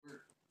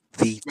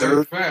The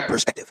third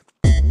perspective.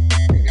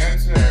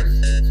 That's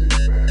too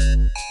bad.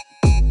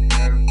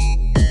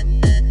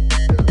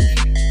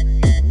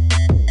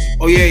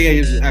 Oh yeah, he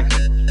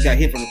actually got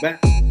hit from the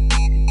back.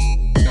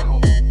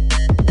 No.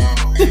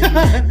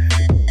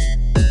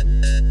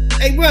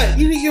 Hey, bro,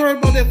 you heard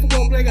about that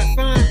football player got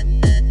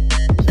fined?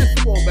 What's that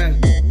football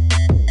basketball?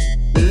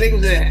 When the niggas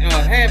was at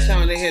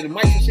halftime, they had the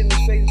mic shit in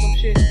his face or some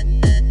shit.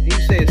 And he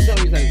said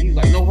something. He's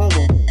like, no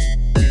homo.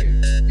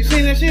 You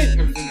seen that shit?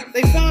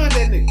 They fined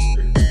that nigga.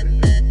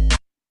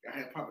 I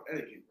had proper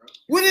etiquette, bro.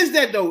 What is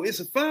that though? It's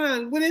a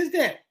fine. What is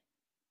that?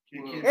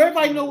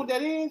 Everybody know what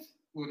that is.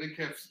 Well, they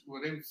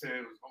said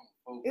it was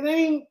homophobic. It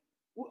ain't.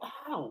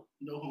 How?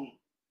 No homo.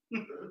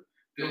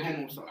 No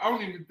homo.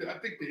 I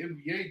think the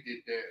NBA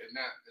did that and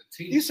not the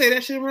team. You say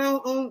that shit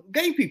around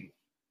gay people.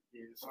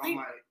 Yeah, so I'm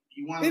like,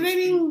 you want it to ain't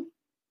even.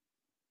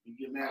 You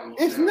get mad.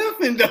 It's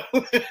nothing though.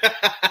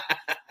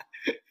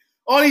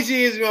 All these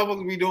years,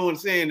 motherfuckers be doing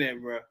saying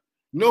that, bro.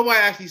 Nobody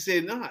actually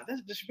said, nah,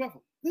 that's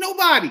disrespectful.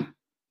 Nobody.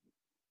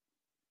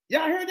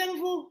 Y'all heard that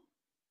before?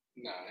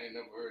 Nah, I ain't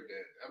never heard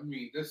that. I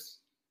mean, that's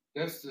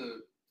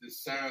the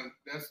sound.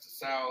 That's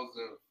the sounds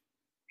of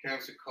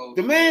cancer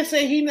culture. The man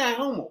say he not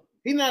homo.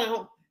 He not a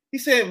homo. He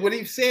said what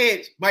he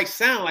said might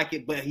sound like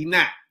it, but he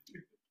not.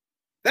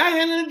 That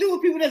ain't nothing to do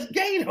with people that's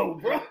gay though,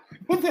 bro.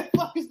 What the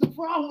fuck is the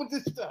problem with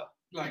this stuff?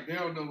 Like they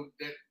don't know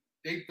that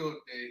they thought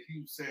that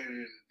he was saying it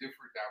in a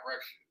different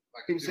direction.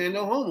 Like people saying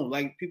no homo,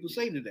 like people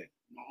say today.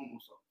 No homo.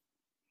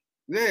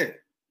 Yeah.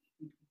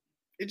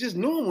 It's just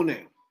normal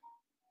now.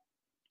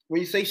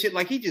 When you say shit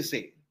like he just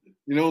said.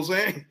 You know what I'm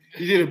saying?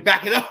 You need to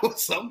back it up with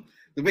something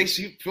to make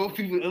sure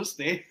people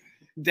understand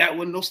that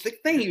wasn't no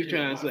slick thing he was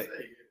trying to say.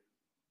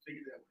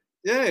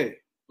 Yeah.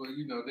 But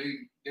you know,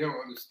 they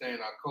don't understand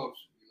our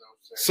culture, you know what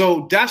I'm saying?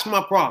 So that's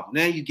my problem.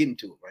 Now you get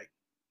into it, right?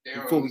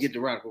 Before we get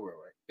to radical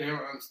world, right? They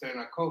don't understand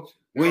our culture.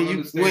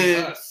 When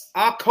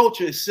our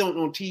culture is shown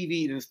on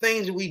TV, and the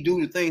things that we do,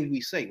 the things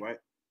we say, right?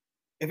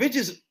 If it's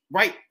just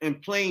right in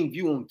plain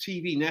view on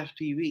TV, national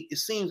TV, it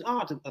seems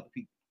odd to other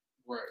people.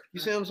 Right. You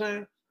see what I'm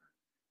saying?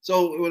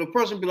 So when a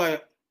person be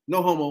like,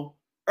 no homo,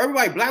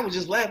 everybody black was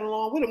just laughing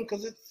along with him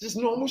because it's just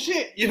normal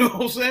shit. You know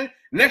what I'm saying?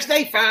 Next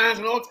day fines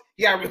and all,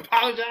 he got to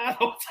apologize,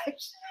 all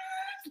types of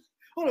shit.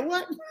 Hold on,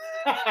 what?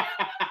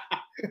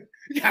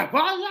 You got to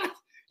apologize?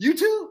 You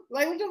too?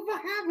 Like, what the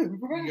fuck happened,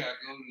 bro? You got to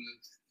go to the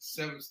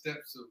 7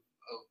 steps of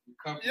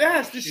recovery.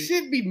 Yes, this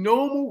shit be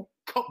normal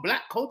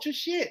black culture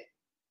shit.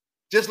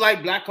 Just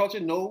like black culture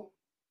know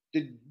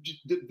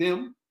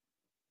them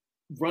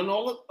run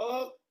all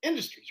the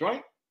industries,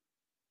 right?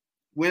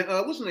 When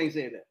what's the name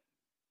said that?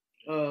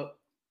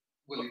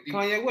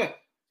 Kanye West.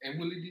 And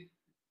Willie D.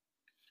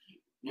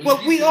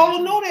 But we all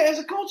know that as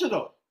a culture,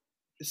 though.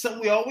 It's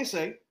something we always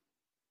say.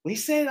 When he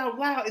said it out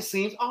loud, it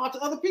seems odd to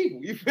other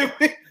people. You feel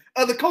me?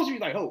 Other culture, you're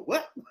like, oh,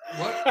 what?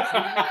 What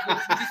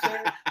did you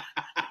say?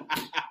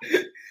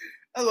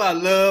 That's why I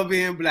love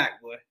being black,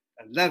 boy.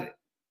 I love it.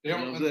 They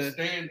don't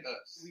understand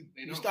us.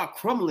 We start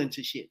crumbling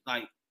to shit.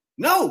 Like,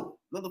 no,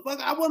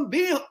 motherfucker, I wasn't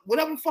being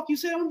whatever the fuck you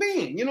said I'm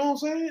being. You know what I'm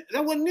saying?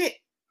 That wasn't it.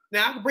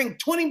 Now, I could bring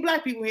 20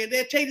 black people here,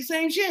 they'll tell you the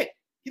same shit.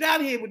 Get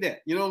out of here with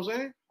that. You know what I'm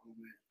saying?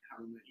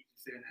 How you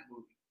said in that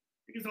movie.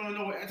 Niggas don't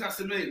know what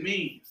anti-Semitic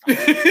means.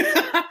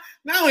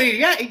 Not only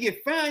that, he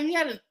get fined, he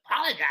had to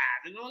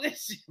apologize and all that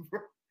shit, bro.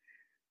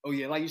 Oh,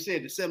 yeah, like you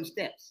said, the 7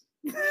 steps.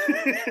 The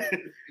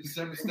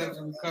 7 steps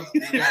of recovery.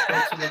 You got to go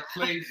to that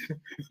place.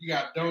 You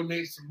got to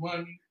donate some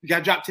money. You got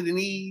to drop to the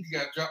knees. You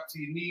got to drop to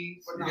your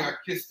knees. You got to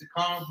kiss the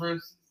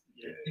Converse.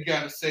 Yeah. You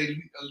got to say,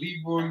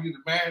 Leroy, you the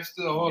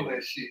master, all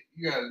that shit.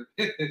 You got to...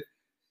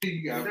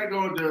 That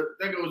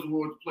goes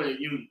towards the player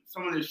union.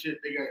 Some of this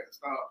shit they got to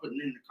start putting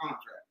in the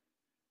contract.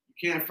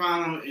 You can't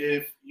find them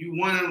if you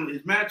want them.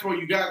 It's mandatory.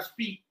 You got to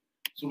speak.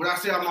 So what I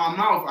say out my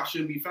mouth, I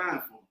shouldn't be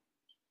fined for.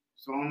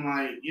 So I'm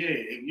like, yeah,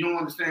 if you don't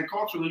understand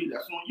culturally,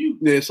 that's on you.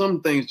 Yeah,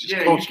 some things just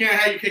you can't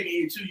have your cake and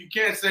eat it too. You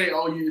can't say,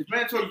 oh, it's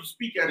mandatory you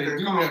speak at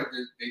the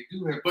conference. They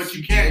do have, but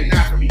you can't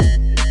not speak.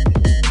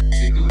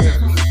 They do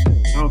have.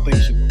 I don't think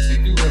so. They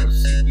do have a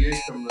CPA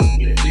coming up.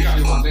 Yeah, they got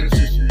some that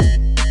shit.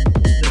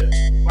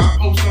 If I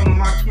post something on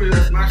my Twitter,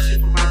 that's my shit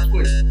from my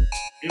Twitter.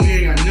 And we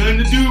ain't got nothing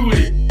to do with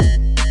it.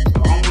 So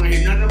I don't want to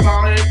hear nothing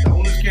about it. The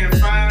owners can't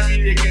find me.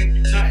 They can't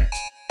do nothing.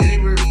 Any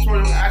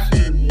retortional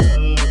action, the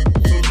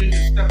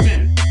association step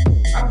in.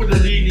 That's what the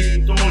league needs to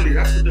be doing it.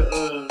 That's what the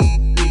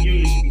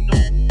union should be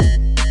doing.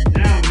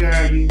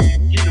 Now you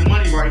getting the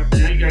money right.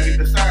 Now you gotta get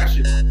the side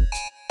shit right.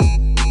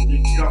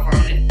 You gotta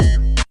find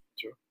it.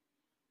 Sure.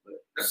 But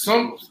that's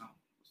something.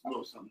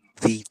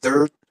 The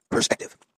third perspective.